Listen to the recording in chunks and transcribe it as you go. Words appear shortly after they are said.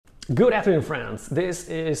Good afternoon, friends. This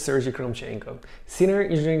is Sergey Kromchenko, Senior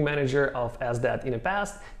Engineering Manager of SDAT in the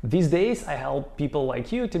past. These days, I help people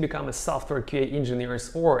like you to become a software QA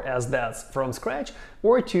engineers or SDATs from scratch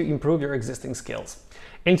or to improve your existing skills.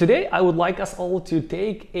 And today, I would like us all to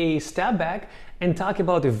take a step back and talk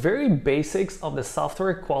about the very basics of the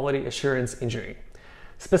software quality assurance engineering,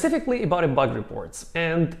 specifically about bug reports.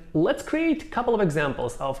 And let's create a couple of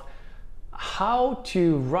examples of how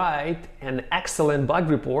to write an excellent bug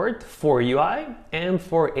report for UI and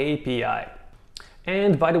for API.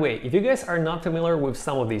 And by the way, if you guys are not familiar with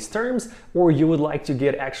some of these terms, or you would like to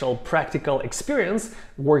get actual practical experience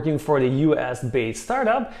working for the US-based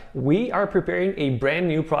startup, we are preparing a brand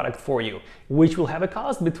new product for you, which will have a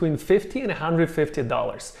cost between $50 and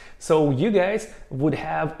 $150. So you guys would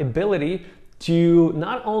have ability to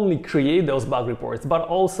not only create those bug reports, but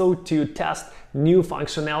also to test new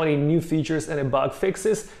functionality, new features, and bug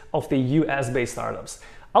fixes of the US-based startups.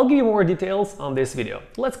 I'll give you more details on this video.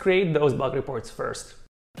 Let's create those bug reports first.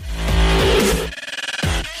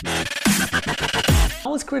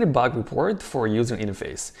 Now let's create a bug report for user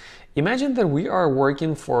interface. Imagine that we are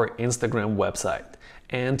working for Instagram website,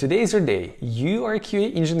 and today is your day. You are a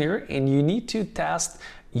QA engineer and you need to test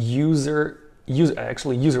user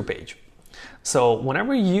page. So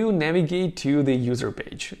whenever you navigate to the user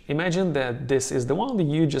page, imagine that this is the one that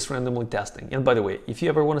you just randomly testing. And by the way, if you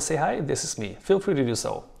ever want to say hi, this is me. Feel free to do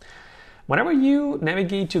so. Whenever you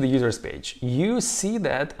navigate to the users page, you see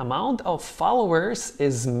that amount of followers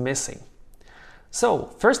is missing.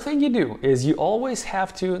 So first thing you do is you always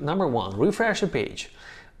have to, number one, refresh a page.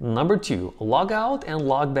 Number two, log out and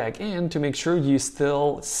log back in to make sure you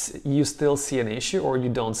still see an issue or you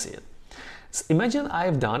don't see it. So imagine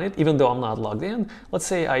I've done it even though I'm not logged in. Let's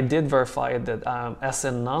say I did verify it that as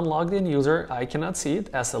a non-logged in user, I cannot see it.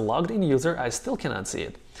 As a logged in user, I still cannot see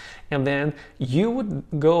it. And then you would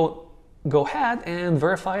go ahead and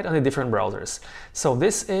verify it on the different browsers. So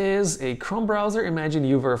this is a Chrome browser. Imagine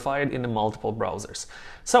you verify it in the multiple browsers.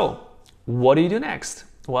 So what do you do next?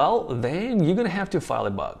 Well, then you're gonna have to file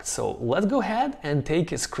a bug. So let's go ahead and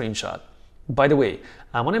take a screenshot. By the way,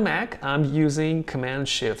 I'm on a Mac, I'm using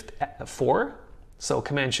Command-Shift-4. So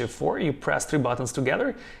Command-Shift-4, you press 3 buttons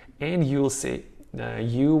together and you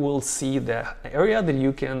will see the area that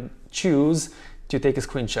you can choose to take a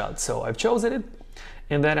screenshot. So I've chosen it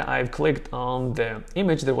and then I've clicked on the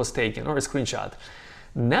image that was taken or a screenshot.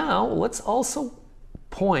 Now let's also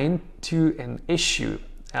point to an issue,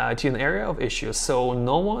 to an area of issues. So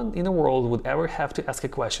no one in the world would ever have to ask a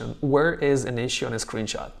question, where is an issue on a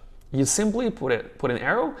screenshot? You simply put an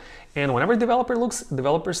arrow, and whenever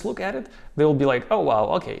developers look at it, they will be like, oh wow,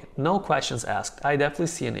 okay, no questions asked. I definitely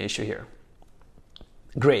see an issue here.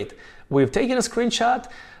 Great, we've taken a screenshot.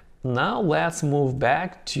 Now let's move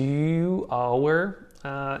back to our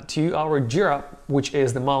Jira, which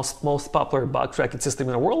is the most popular bug tracking system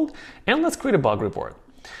in the world, and let's create a bug report.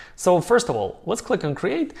 So first of all, let's click on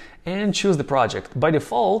create and choose the project. By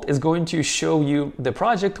default, it's going to show you the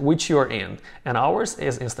project which you are in, and ours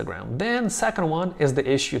is Instagram. Then second one is the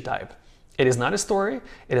issue type. It is not a story,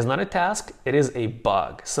 it is not a task, it is a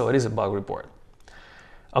bug. So it is a bug report.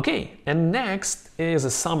 Okay, and next is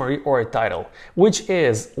a summary or a title, which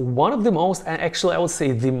is one of the most, and actually I would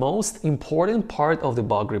say the most important part of the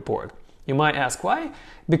bug report. You might ask why?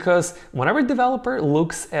 Because whenever developer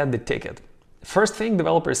looks at the ticket, first thing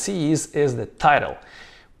developer sees is the title,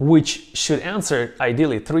 which should answer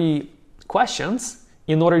ideally 3 questions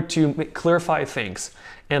in order to clarify things.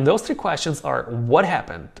 And those 3 questions are what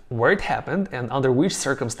happened, where it happened, and under which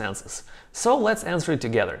circumstances. So let's answer it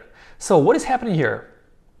together. So what is happening here?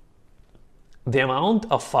 The amount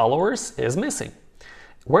of followers is missing.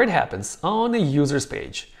 Where it happens? On the user's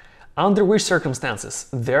page. Under which circumstances?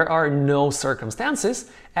 There are no circumstances,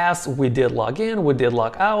 as we did log in, we did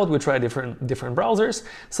log out, we tried different browsers,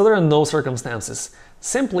 so there are no circumstances.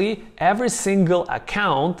 Simply, every single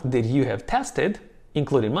account that you have tested,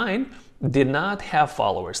 including mine, did not have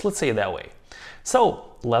followers. Let's say it that way.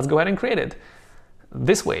 So let's go ahead and create it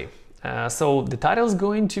this way. So the title is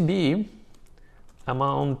going to be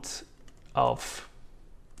amount of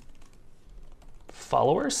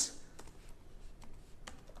followers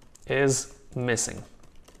is missing.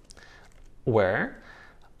 Where?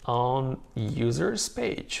 On users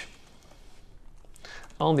page.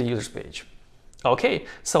 On the users page. Okay,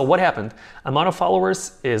 so what happened? Amount of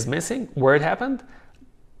followers is missing. Where it happened?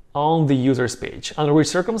 On the users page. Under which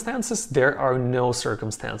circumstances? There are no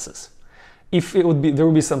circumstances. If it would be, there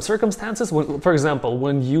would be some circumstances, for example,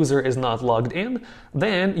 when user is not logged in,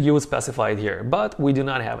 then you would specify it here, but we do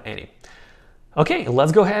not have any. Okay,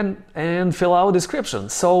 let's go ahead and fill out a description.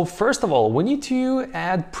 So first of all, we need to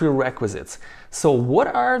add prerequisites. So what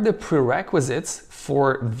are the prerequisites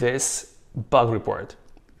for this bug report?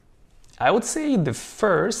 I would say the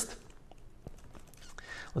first,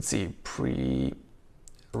 let's see,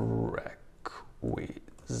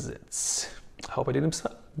 prerequisites. I hope I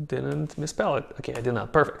didn't misspell it. Okay, I did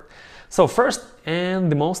not. Perfect. So first and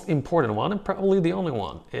the most important one, and probably the only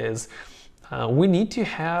one, is we need to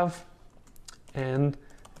have an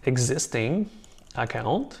existing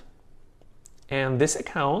account, and this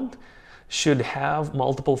account should have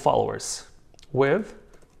multiple followers, with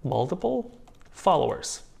multiple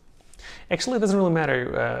followers. Actually, it doesn't really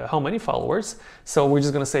matter how many followers, so we're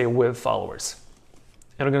just going to say with followers.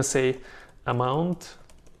 And we're going to say amount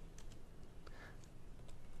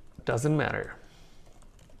doesn't matter.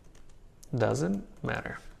 Doesn't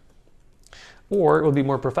matter. Or it would be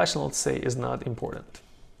more professional to say is not important.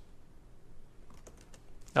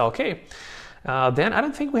 Okay, then I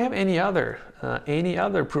don't think we have any other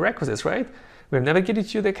prerequisites, right? We've navigated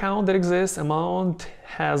to the account that exists, amount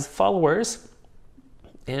has followers,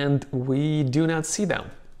 and we do not see them.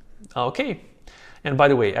 Okay, and by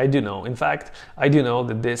the way, I do know. In fact, I do know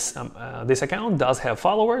that this account does have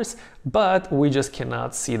followers, but we just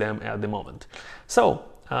cannot see them at the moment. So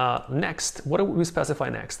next, what do we specify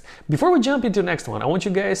next? Before we jump into the next one, I want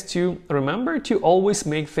you guys to remember to always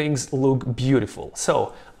make things look beautiful.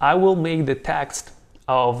 So I will make the text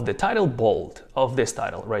of the title bold, of this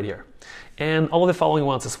title right here, and all of the following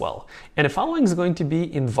ones as well. And the following is going to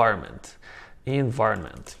be environment.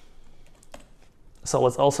 Environment. So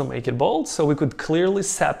let's also make it bold so we could clearly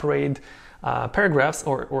separate paragraphs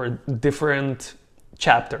or different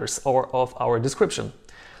chapters of our description.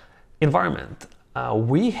 Environment.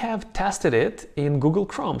 We have tested it in Google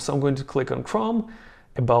Chrome. So I'm going to click on Chrome,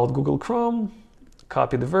 about Google Chrome,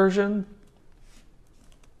 copy the version.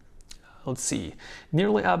 Let's see,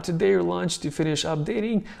 nearly up to date, relaunch to finish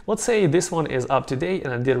updating. Let's say this one is up to date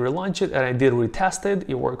and I did relaunch it and I did retest it.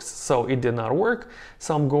 It works, so it did not work.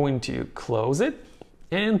 So I'm going to close it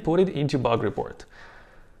and put it into bug report.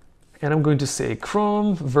 And I'm going to say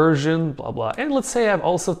Chrome version, blah, blah. And let's say I've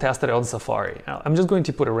also tested it on Safari. I'm just going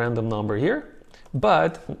to put a random number here.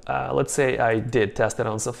 But let's say I did test it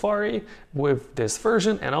on Safari with this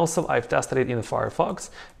version, and also I've tested it in Firefox,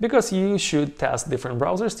 because you should test different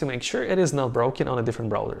browsers to make sure it is not broken on the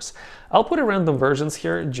different browsers. I'll put a random versions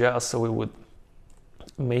here just so we would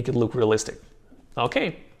make it look realistic.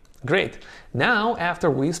 Okay, great. Now,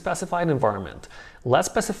 after we specified environment, let's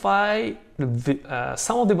specify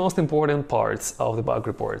some of the most important parts of the bug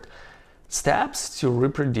report. Steps to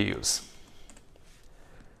reproduce.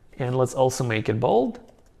 And let's also make it bold.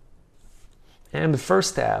 And the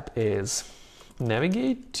first step is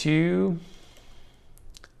navigate to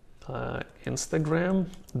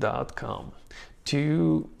Instagram.com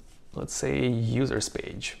to, let's say, users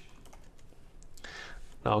page.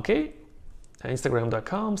 Okay,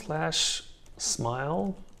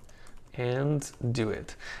 Instagram.com/smile and do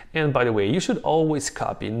it. And by the way, you should always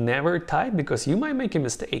copy, never type, because you might make a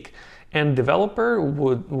mistake. And developer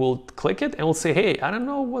will click it and will say, hey, I don't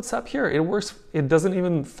know what's up here. It works, it doesn't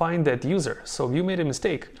even find that user. So you made a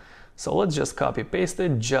mistake. So let's just copy paste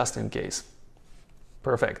it just in case.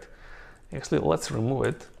 Perfect. Actually, let's remove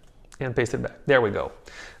it and paste it back. There we go.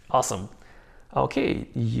 Awesome. Okay,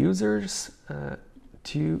 users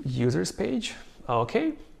to users page.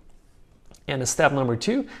 Okay. And step number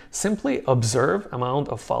 2, simply observe amount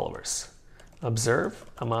of followers. Observe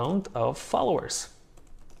amount of followers.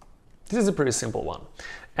 This is a pretty simple one.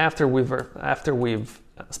 After we've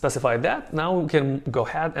specified that, now we can go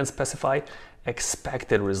ahead and specify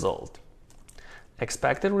expected result.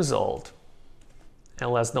 Expected result.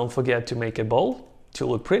 And let's don't forget to make it bold to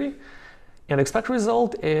look pretty. And expected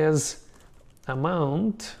result is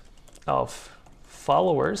amount of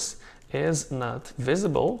followers is not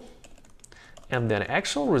visible. And then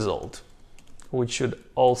actual result, which should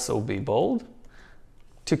also be bold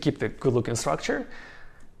to keep the good looking structure.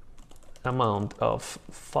 Amount of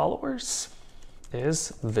followers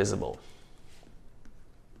is visible.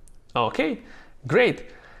 Okay, great.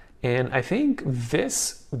 And I think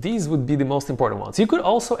these would be the most important ones. You could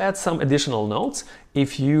also add some additional notes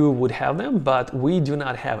if you would have them, but we do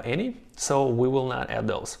not have any, so we will not add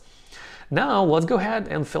those. Now let's go ahead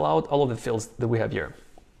and fill out all of the fields that we have here.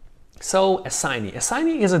 So Assignee.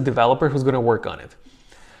 Assignee is a developer who's going to work on it.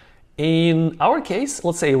 In our case,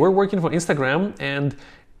 let's say we're working for Instagram, and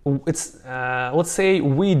it's let's say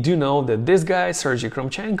we do know that this guy, Sergey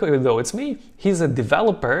Kromchenko, even though it's me, he's a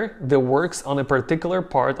developer that works on a particular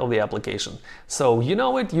part of the application. So you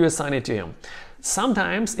know it, you assign it to him.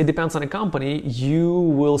 Sometimes it depends on a company, you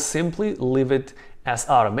will simply leave it as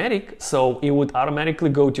automatic, so it would automatically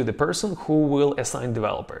go to the person who will assign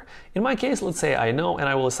developer. In my case, let's say I know and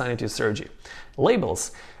I will assign it to Sergi.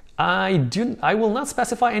 Labels. I will not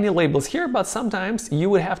specify any labels here, but sometimes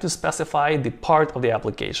you would have to specify the part of the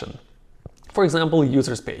application. For example,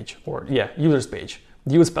 users page, or users page.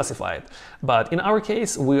 You would specify it, but in our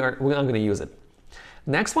case, we're not going to use it.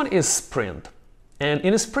 Next one is sprint. And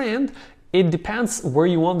in a sprint, it depends where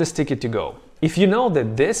you want this ticket to go. If you know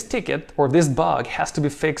that this ticket or this bug has to be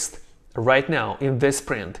fixed right now in this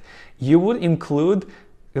sprint, you would include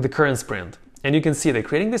the current sprint. And you can see that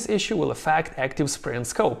creating this issue will affect active sprint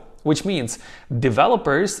scope, which means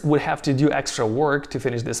developers would have to do extra work to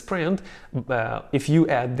finish this sprint if you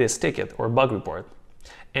add this ticket or bug report.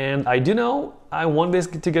 And I do know I want this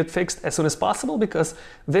to get fixed as soon as possible because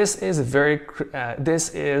this is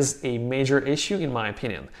a major issue in my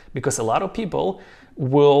opinion, because a lot of people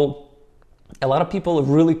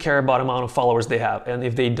really care about the amount of followers they have, and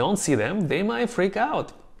if they don't see them, they might freak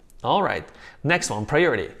out. All right, next one,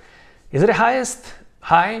 priority. Is it the highest,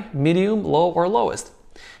 high, medium, low, or lowest?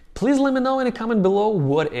 Please let me know in a comment below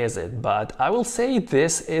what is it, but I will say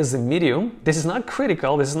this is a medium. This is not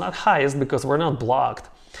critical, this is not highest because we're not blocked.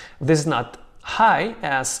 This is not high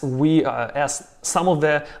as some of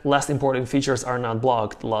the less important features are not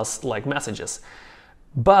blocked, like messages.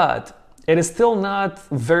 But it is still not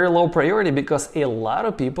very low priority because a lot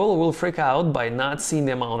of people will freak out by not seeing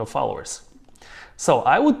the amount of followers. So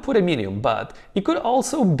I would put a medium, but it could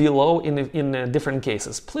also be low in different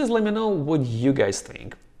cases. Please let me know what you guys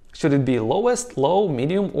think. Should it be lowest, low,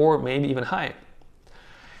 medium, or maybe even high?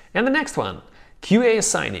 And the next one, QA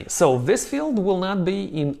Assignee. So this field will not be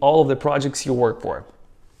in all of the projects you work for.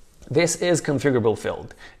 This is configurable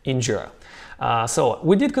field in Jira. So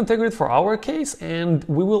we did configure it for our case, and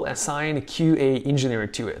we will assign a QA engineer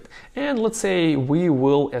to it. And let's say we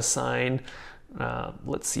will assign,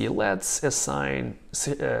 let's assign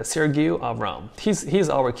Sergey Avram. He's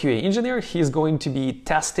our QA engineer. He's going to be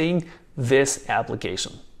testing this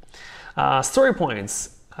application. Story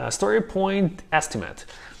points, story point estimate.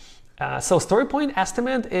 So story point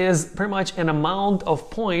estimate is pretty much an amount of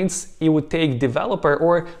points it would take developer,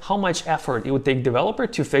 or how much effort it would take developer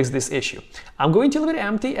to fix this issue. I'm going to leave it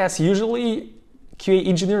empty as usually QA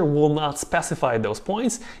engineer will not specify those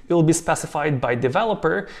points. It will be specified by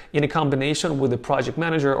developer in a combination with the project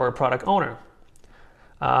manager or product owner.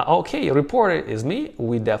 Okay, reporter is me.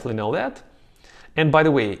 We definitely know that. And by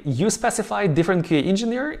the way, you specify different QA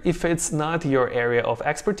engineer if it's not your area of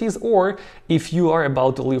expertise or if you are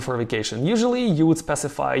about to leave for vacation. Usually you would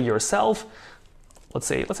specify yourself.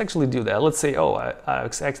 Let's actually do that. Let's say, oh, I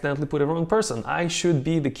accidentally put a wrong person. I should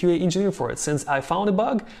be the QA engineer for it. Since I found a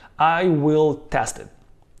bug, I will test it.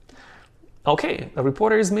 Okay, the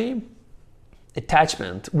reporter is me.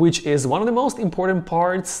 Attachment, which is one of the most important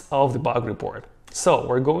parts of the bug report. So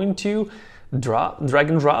we're going to drag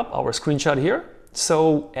and drop our screenshot here,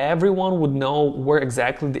 so everyone would know where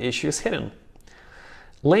exactly the issue is hidden.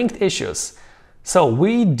 Linked issues. So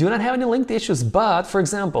we do not have any linked issues, but for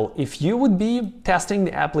example, if you would be testing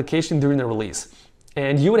the application during the release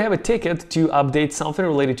and you would have a ticket to update something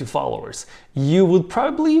related to followers, you would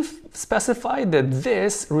probably specify that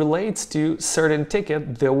this relates to certain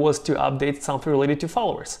ticket that was to update something related to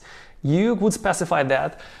followers. You would specify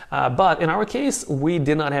that, but in our case, we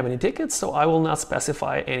did not have any tickets, so I will not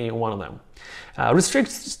specify any one of them.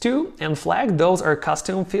 Restricts to and flag, those are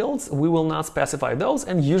custom fields. We will not specify those,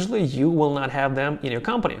 and usually you will not have them in your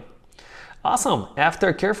company. Awesome.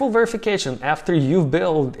 After careful verification, after you've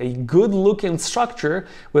built a good looking structure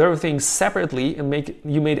with everything separately and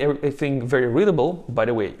you made everything very readable. By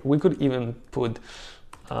the way, we can even put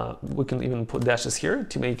dashes here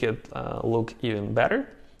to make it look even better,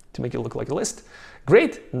 to make it look like a list.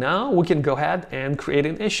 Great, now we can go ahead and create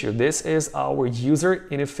an issue. This is our user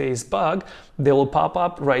interface bug that will pop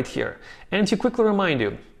up right here. And to quickly remind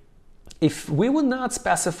you, if we would not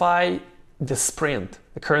specify the sprint,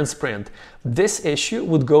 the current sprint, this issue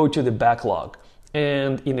would go to the backlog.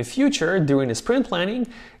 And in the future, during the sprint planning,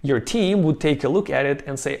 your team would take a look at it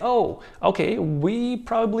and say, oh, okay, we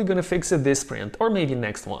probably gonna fix it this sprint or maybe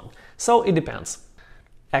next one. So it depends.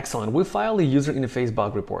 Excellent, we filed a user interface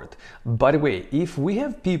bug report. By the way, if we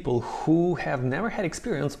have people who have never had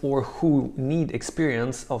experience or who need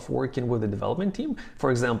experience of working with the development team, for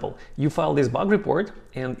example, you file this bug report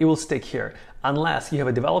and it will stick here. unless you have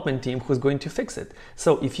a development team who's going to fix it.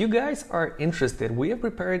 So if you guys are interested, we have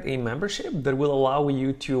prepared a membership that will allow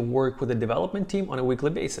you to work with the development team on a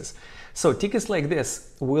weekly basis. So tickets like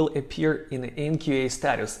this will appear in the QA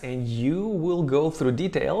status, and you will go through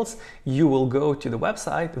details. You will go to the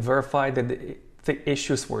website, verify that the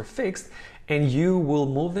issues were fixed, and you will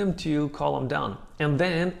move them to column down. And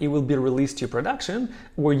then it will be released to production,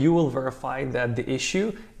 where you will verify that the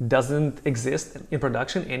issue doesn't exist in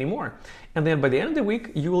production anymore. And then by the end of the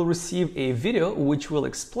week, you will receive a video which will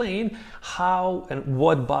explain how and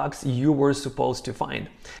what bugs you were supposed to find.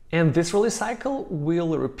 And this release cycle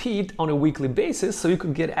will repeat on a weekly basis, so you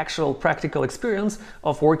could get actual practical experience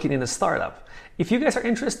of working in a startup. If you guys are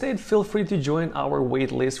interested, feel free to join our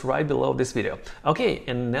waitlist right below this video. Okay,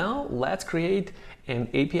 and now let's create an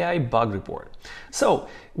API bug report. So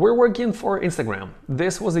we're working for Instagram.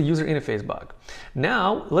 This was a user interface bug.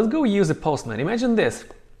 Now let's go use a Postman. Imagine this.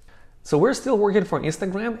 So we're still working for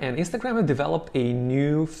Instagram, and Instagram has developed a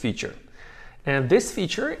new feature. And this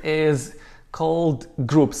feature is called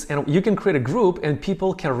groups. And you can create a group and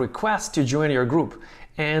people can request to join your group.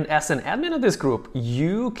 And as an admin of this group,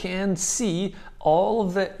 you can see all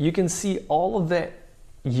of the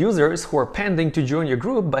users who are pending to join your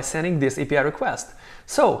group by sending this API request.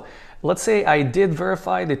 So let's say I did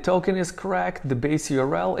verify the token is correct, the base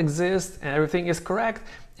URL exists, and everything is correct,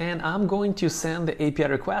 and I'm going to send the API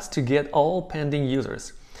request to get all pending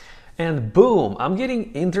users. And boom, I'm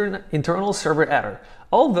getting internal server error,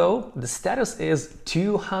 although the status is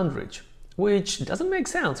 200. Which doesn't make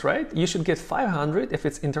sense, right? You should get 500 if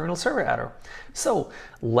it's internal server error. So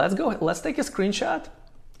let's take a screenshot.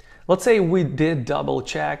 Let's say we did double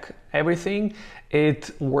check everything.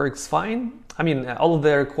 It works fine. I mean, all of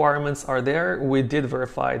the requirements are there. We did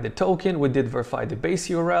verify the token. We did verify the base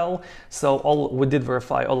URL. So we did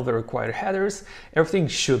verify all of the required headers. Everything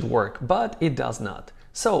should work, but it does not.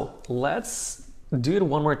 So let's do it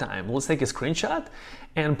one more time. Let's take a screenshot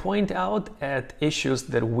and point out at issues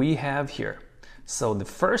that we have here. So the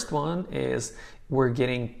first one is we're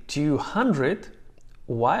getting 200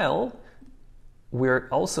 while we're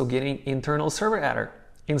also getting internal server error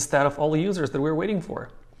instead of all the users that we're waiting for.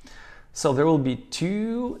 So there will be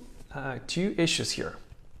two issues here.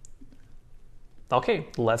 Okay,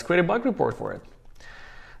 let's create a bug report for it.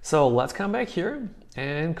 So let's come back here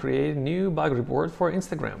and create a new bug report for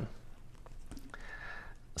Instagram.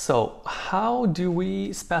 So how do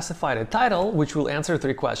we specify the title, which will answer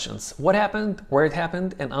 3 questions? What happened, where it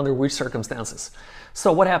happened, and under which circumstances?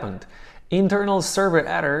 So what happened? Internal server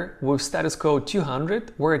error with status code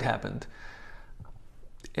 200, where it happened?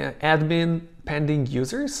 Admin pending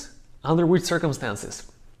users, under which circumstances?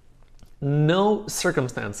 No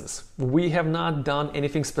circumstances. We have not done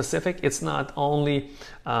anything specific. It's not only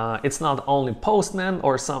Postman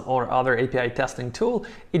or other API testing tool.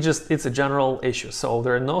 It's a general issue. So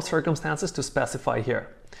there are no circumstances to specify here.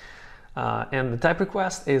 And the type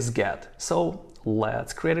request is get. So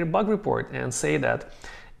let's create a bug report and say that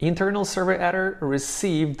internal server error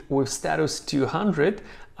received with status 200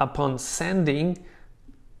 upon sending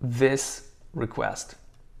this request.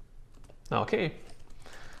 Okay.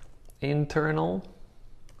 Internal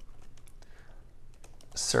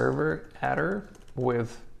server error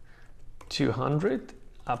with 200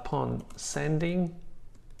 upon sending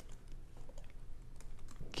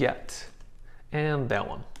get, and that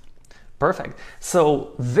one. Perfect.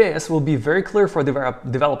 So this will be very clear for the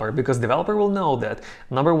developer, because developer will know that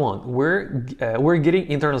number one, we're getting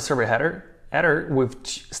internal server error with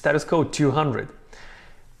status code 200.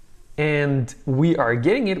 And we are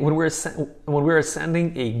getting it when we're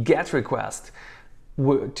sending a GET request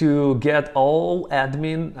to get all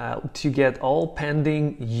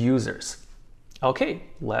pending users. Okay,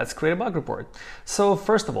 let's create a bug report. So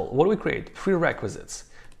first of all, what do we create? Prerequisites.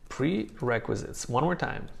 Prerequisites. One more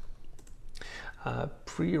time.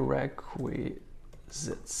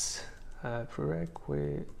 Prerequisites.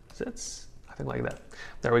 Prerequisites. I think like that.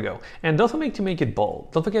 There we go. And don't forget to make it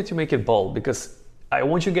bold. Don't forget to make it bold, because I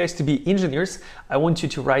want you guys to be engineers. I want you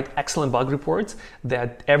to write excellent bug reports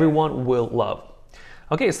that everyone will love.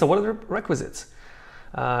 Okay, so what are the requisites?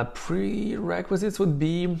 Prerequisites would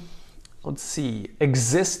be, let's see,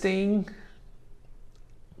 existing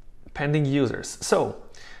pending users. So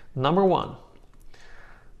number one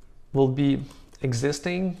will be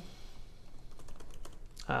existing,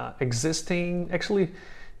 actually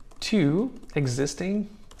 2 existing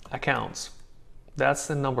accounts. That's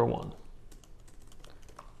the number one.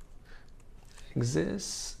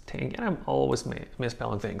 Existing, and I'm always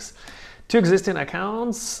misspelling things. 2 existing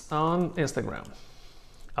accounts on Instagram.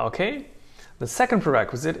 Okay, the second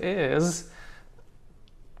prerequisite is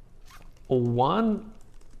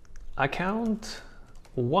account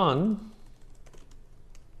 1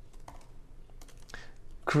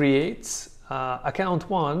 creates, account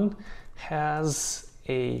 1 has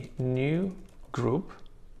a new group.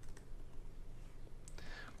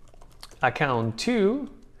 Account 2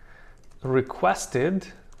 requested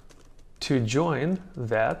to join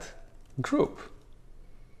that group.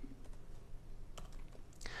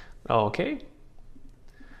 Okay,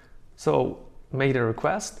 so make the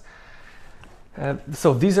request.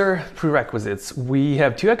 So these are prerequisites. We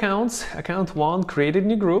have two accounts. Account 1 created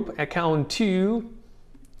new group. Account 2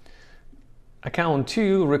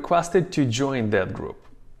 requested to join that group.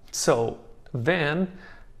 So then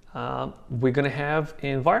we're gonna have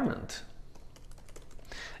environment.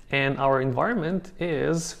 And our environment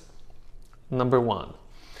is number 1.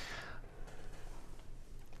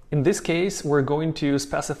 In this case, we're going to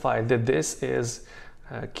specify that this is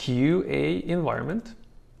a QA environment,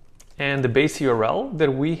 and the base URL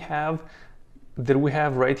that we have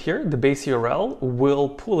right here, the base URL will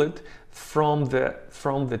pull it from the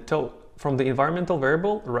environmental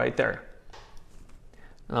variable right there.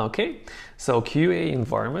 Okay, so QA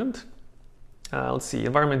environment. Let's see,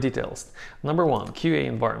 environment details. Number 1, QA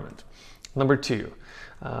environment. Number 2,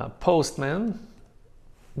 Postman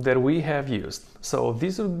that we have used. So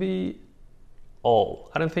these would be all.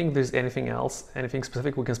 I don't think there's anything else, anything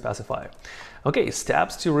specific we can specify. Okay,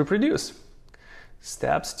 steps to reproduce.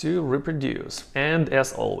 Steps to reproduce. And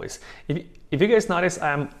as always, if you guys notice,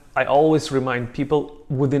 I always remind people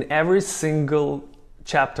within every single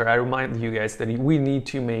chapter, I remind you guys that we need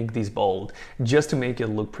to make these bold just to make it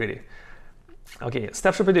look pretty. Okay,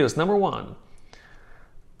 steps to reproduce. Number 1,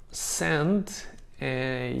 send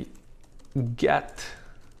a GET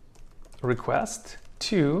request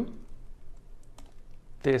to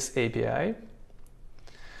this API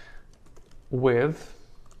with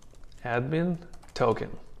admin token.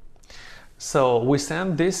 So we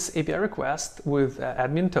send this API request with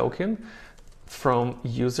admin token from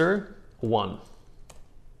user 1.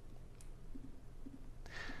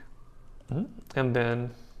 And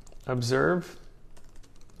then observe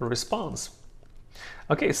response.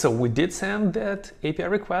 Okay, so we did send that API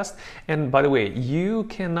request, and by the way, you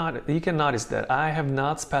can notice that I have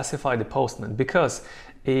not specified the postman because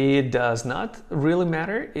it does not really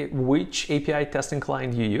matter which API testing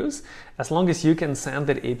client you use, as long as you can send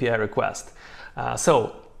that API request.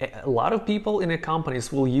 So a lot of people in the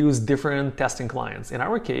companies will use different testing clients. In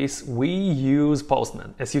our case, we use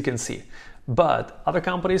Postman, as you can see, but other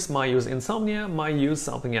companies might use Insomnia, might use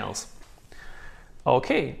something else.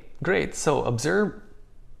 Okay, great. So observe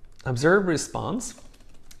response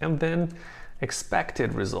and then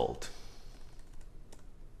expected result.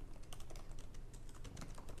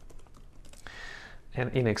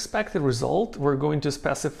 And in expected result, we're going to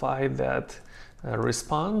specify that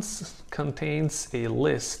response contains a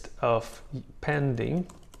list of pending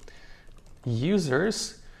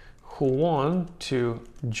users who want to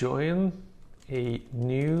join a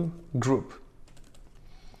new group.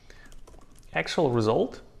 Actual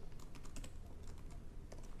result.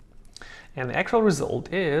 And the actual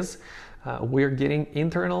result is we're getting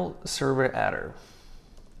internal server error.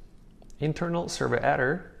 Internal server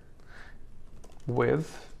error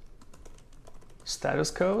with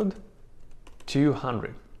status code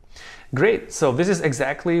 200. Great, so this is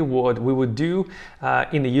exactly what we would do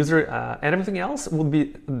in the user, and everything else would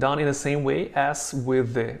be done in the same way as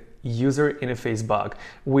with the user interface bug.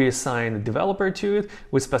 We assign the developer to it,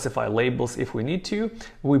 we specify labels if we need to,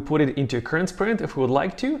 we put it into a current sprint if we would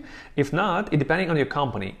like to. If not, depending on your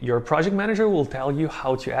company, your project manager will tell you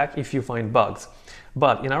how to act if you find bugs.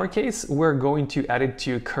 But in our case, we're going to add it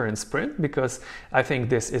to current sprint because I think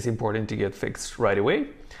this is important to get fixed right away.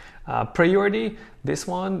 Priority, this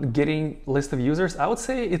one, getting list of users, I would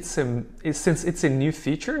say since it's a new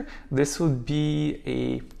feature, this would be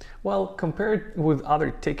a, well, compared with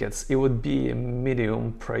other tickets, it would be a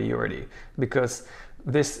medium priority because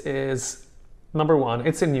this is, number one,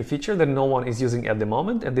 it's a new feature that no one is using at the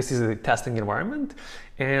moment, and this is a testing environment.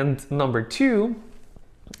 And number two,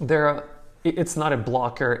 it's not a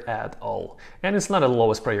blocker at all, and it's not a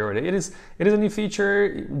lowest priority. It is a new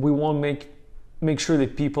feature. We won't make sure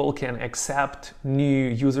that people can accept new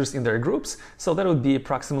users in their groups, so that would be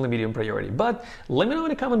approximately medium priority. But let me know in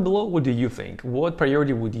the comment below, what do you think? What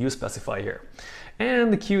priority would you specify here?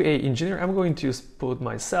 And the QA engineer, I'm going to put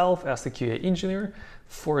myself as the QA engineer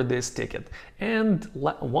for this ticket. And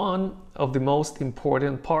one of the most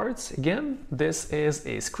important parts, again, this is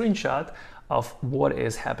a screenshot of what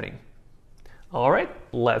is happening. All right,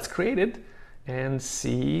 let's create it and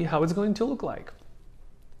see how it's going to look like.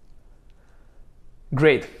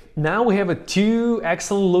 Great. Now we have two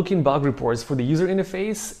excellent looking bug reports for the user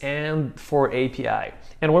interface and for API.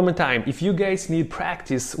 And one more time, if you guys need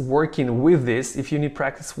practice working with this, if you need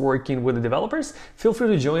practice working with the developers, feel free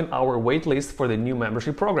to join our waitlist for the new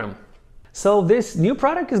membership program. So this new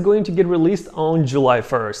product is going to get released on July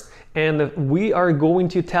 1st, and we are going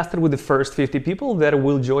to test it with the first 50 people that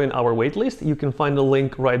will join our waitlist. You can find the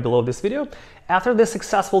link right below this video. After the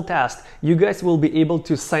successful test, you guys will be able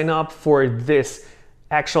to sign up for this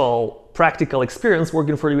actual practical experience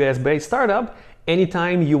working for a US-based startup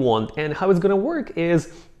anytime you want. And how it's going to work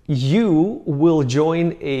is you will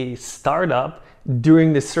join a startup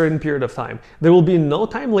during this certain period of time. There will be no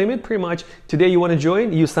time limit. Pretty much today you want to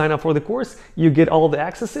join, you sign up for the course, you get all the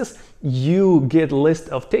accesses, you get list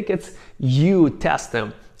of tickets, you test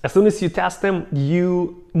them. As soon as you test them,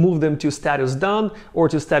 you move them to status done or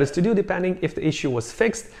to status to do, depending if the issue was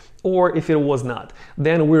fixed or if it was not.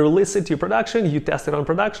 Then we release it to production, you test it on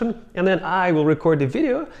production, and then I will record the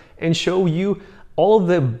video and show you all of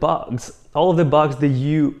the bugs that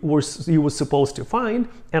you were supposed to find,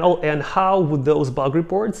 and how would those bug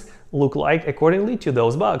reports look like accordingly to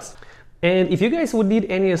those bugs. And if you guys would need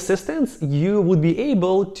any assistance, you would be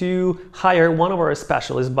able to hire one of our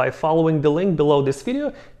specialists by following the link below this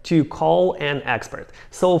video to call an expert.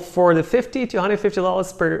 So for the $50 to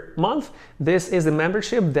 $150 per month, this is a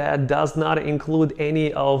membership that does not include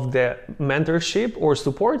any of the mentorship or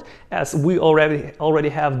support, as we already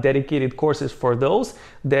have dedicated courses for those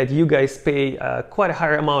that you guys pay quite a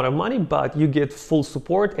higher amount of money, but you get full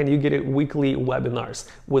support and you get weekly webinars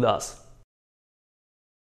with us.